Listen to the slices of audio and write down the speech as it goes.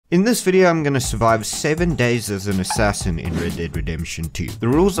In this video, I'm gonna survive 7 days as an assassin in Red Dead Redemption 2. The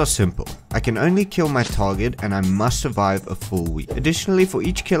rules are simple. I can only kill my target and I must survive a full week. Additionally, for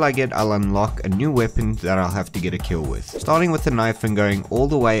each kill I get, I'll unlock a new weapon that I'll have to get a kill with. Starting with a knife and going all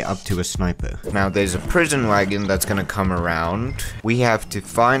the way up to a sniper. Now there's a prison wagon that's gonna come around. We have to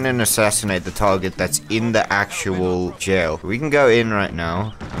find and assassinate the target that's in the actual jail. We can go in right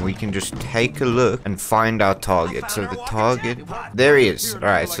now and we can just take a look and find our target. So the target, there he is.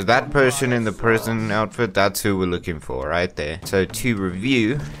 Alright, so that person in the prison outfit, that's who we're looking for right there. So to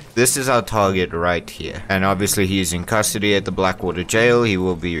review, this is our target right here. And obviously he is in custody at the Blackwater jail. He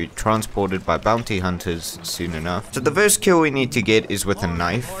will be transported by bounty hunters soon enough. So the first kill we need to get is with a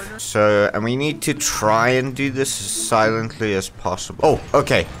knife. And we need to try and do this as silently as possible. Oh,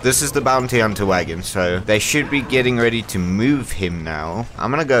 okay. This is the bounty hunter wagon. So they should be getting ready to move him now.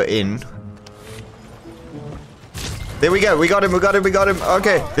 I'm gonna go in. There we go. We got him.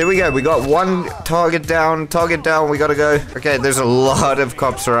 Okay, there we go. We got one target down. We gotta go. Okay, there's a lot of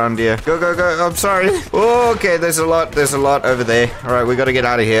cops around here. Go. I'm sorry. Oh, okay, there's a lot over there. All right, we gotta get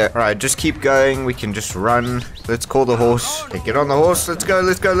out of here. All right, just keep going. We can just run. Let's call the horse. Okay, get on the horse. Let's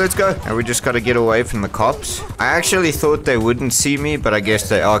go. And we just gotta get away from the cops. I actually thought they wouldn't see me, but I guess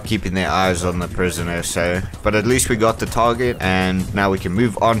they are keeping their eyes on the prisoner, so. But at least we got the target, and now we can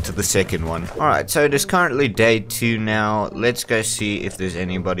move on to the second one. All right, so it is currently day 2 now. Let's go see if there's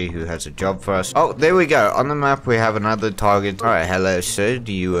anybody who has a job for us. Oh, there we go. On the map, we have another target. All right, hello, sir.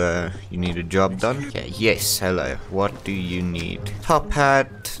 Do you need a job done? Okay, yes, hello. What do you need? Top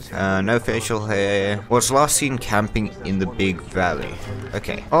hat, no facial hair. Was last seen camping in the big valley.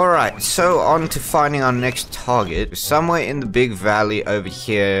 Okay. All right, so on to finding our next target. Somewhere in the big valley over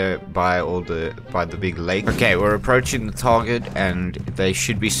here by the big lake. Okay, we're approaching the target and they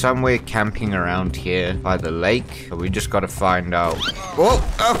should be somewhere camping around here by the lake. So we just gotta find out. Oh,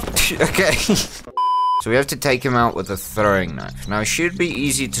 okay. So we have to take him out with a throwing knife. Now, it should be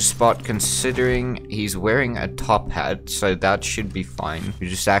easy to spot considering he's wearing a top hat, so that should be fine. We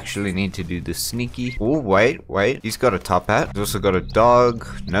just actually need to do the sneaky. Oh, wait. He's got a top hat. He's also got a dog,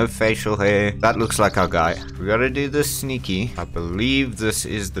 no facial hair. That looks like our guy. We gotta do the sneaky. I believe this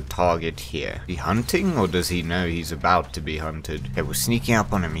is the target here. Is he hunting, or does he know he's about to be hunted? Okay, we're sneaking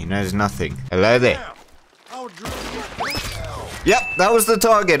up on him. He knows nothing. Hello there. Yep, that was the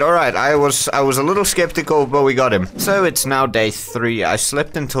target. All right, I was a little skeptical, but we got him. So it's now day 3. I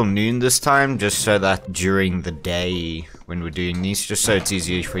slept until noon this time, just so that during the day when we're doing these, just so it's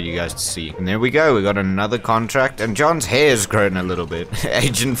easier for you guys to see. And there we go. We got another contract, and John's hair's grown a little bit.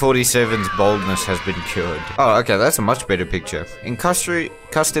 Agent 47's baldness has been cured. Oh, okay, that's a much better picture. In custody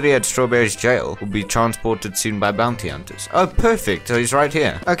at Strawberry's jail, will be transported soon by bounty hunters. Oh, perfect. So he's right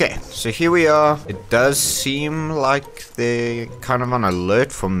here. Okay, so here we are. It does seem like they're kind of on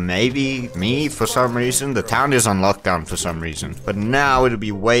alert for maybe me for some reason. The town is on lockdown for some reason. But now it'll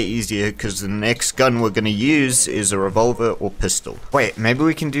be way easier because the next gun we're going to use is a revolver or pistol. Wait, maybe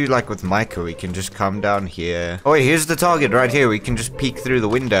we can do like with Micah. We can just come down here. Oh, wait, here's the target right here. We can just peek through the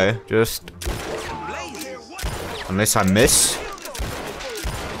window. Just... unless I miss.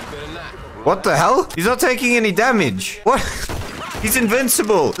 What the hell? He's not taking any damage. What? He's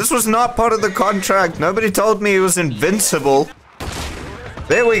invincible. This was not part of the contract. Nobody told me he was invincible.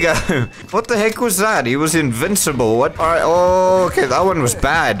 There we go. What the heck was that? He was invincible. What? All right. Oh, okay. That one was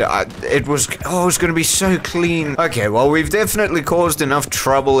bad. It was going to be so clean. Okay, well, we've definitely caused enough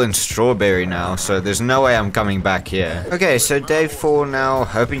trouble in Strawberry now, so there's no way I'm coming back here. Okay, so day 4 now,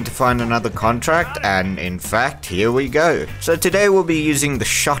 hoping to find another contract, and in fact, here we go. So today we'll be using the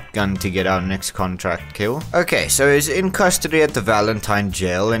shotgun to get our next contract kill. Okay, so he's in custody at the Valentine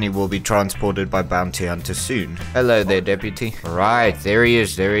jail, and he will be transported by bounty hunter soon. Hello there, deputy. All right, there he is.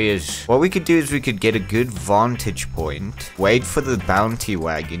 What we could do is we could get a good vantage point, wait for the bounty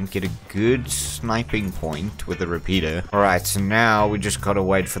wagon, get a good sniping point with a repeater. Alright, so now we just gotta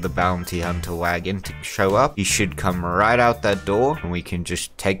wait for the bounty hunter wagon to show up. He should come right out that door and we can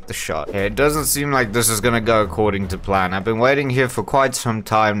just take the shot. Okay, it doesn't seem like this is gonna go according to plan. I've been waiting here for quite some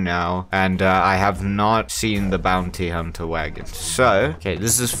time now and I have not seen the bounty hunter wagon. So, okay,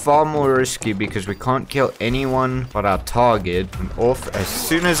 this is far more risky because we can't kill anyone but our target. And off as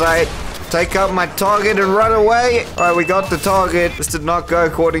soon as I take out my target and run away. All right, we got the target. This did not go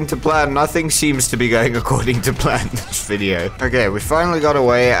according to plan. Nothing seems to be going according to plan in this video. Okay, we finally got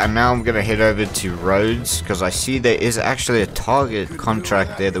away, and now I'm gonna head over to Rhodes because I see there is actually a target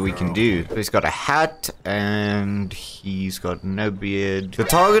contract there that we can do. So he's got a hat and he's got no beard. The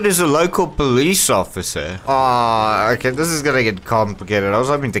target is a local police officer. Oh, okay, this is gonna get complicated. I was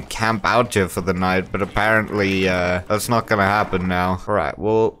hoping to camp out here for the night, but apparently that's not gonna happen now. All right,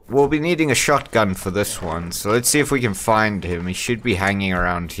 well, we'll be needing a shotgun for this one, so let's see if we can find him. He should be hanging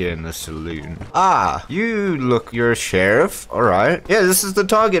around here in the saloon. Ah, you're a sheriff. All right, yeah, this is the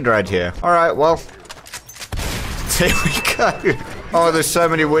target right here. All right, well, there we go. Oh, there's so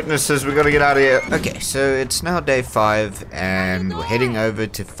many witnesses. We gotta get out of here. Okay, so it's now day 5, and we're heading over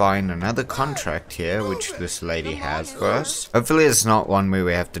to find another contract here, which this lady has for us. Hopefully it's not one where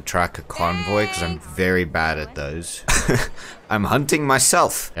we have to track a convoy, because I'm very bad at those. I'm hunting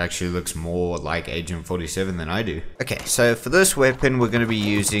myself. It actually looks more like Agent 47 than I do. Okay, so for this weapon, we're going to be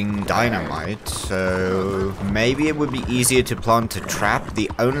using dynamite. So maybe it would be easier to plant a trap. The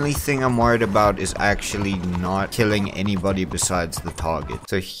only thing I'm worried about is actually not killing anybody besides the target.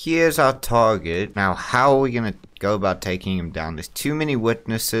 So here's our target. Now, how are we going to go about taking him down? There's too many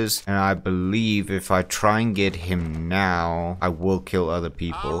witnesses, and I believe if I try and get him now, I will kill other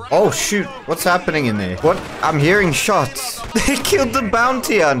people. Oh shoot, what's happening in there? What? I'm hearing shots. They killed the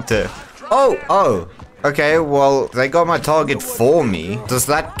bounty hunter. Oh. Okay, well, they got my target for me. Does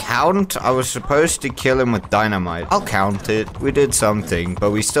that count? I was supposed to kill him with dynamite. I'll count it. We did something,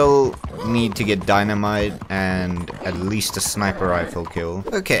 but we still need to get dynamite and at least a sniper rifle kill.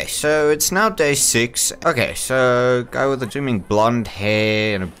 Okay, so it's now day 6. Okay, so guy with assuming blonde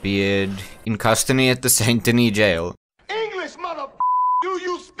hair and a beard in custody at the Saint Denis jail. English, mother. Do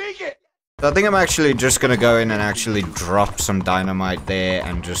you speak it? So I think I'm actually just gonna go in and actually drop some dynamite there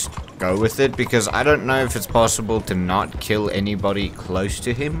and just go with it, because I don't know if it's possible to not kill anybody close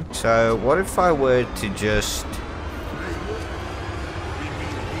to him. So what if I were to just...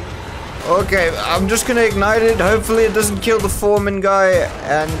 Okay, I'm just gonna ignite it. Hopefully it doesn't kill the foreman guy.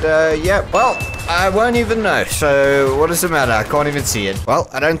 And yeah, well, I won't even know. So what does it matter? I can't even see it. Well,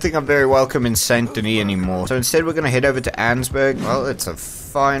 I don't think I'm very welcome in Saint Denis anymore. So instead we're gonna head over to Ansburg. Well, it's a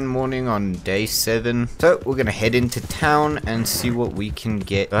fine morning on day 7. So we're gonna head into town and see what we can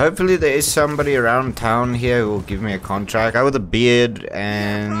get. So hopefully there is somebody around town here who will give me a contract. Guy with a beard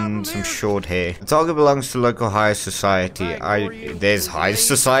and some short hair. The target belongs to local high society. There's high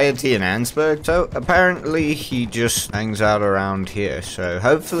society in Ansburg. So apparently he just hangs out around here. So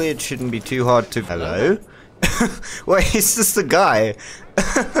hopefully it shouldn't be too hard to... Hello? Wait, is this the guy?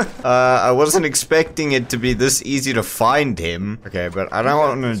 I wasn't expecting it to be this easy to find him. Okay, but I don't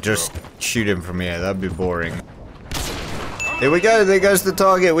want to just shoot him from here. That'd be boring. There we go. There goes the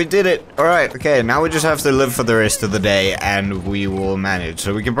target. We did it. All right. Okay, now we just have to live for the rest of the day, and we will manage.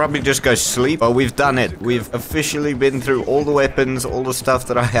 So we can probably just go sleep. But we've done it. We've officially been through all the weapons, all the stuff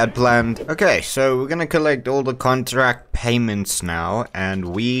that I had planned. Okay, so we're gonna collect all the contract payments now,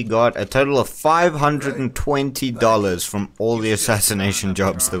 and we got a total of $520 from all the assassination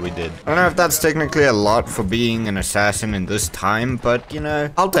jobs that we did. I don't know if that's technically a lot for being an assassin in this time, but you know,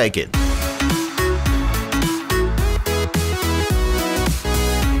 I'll take it.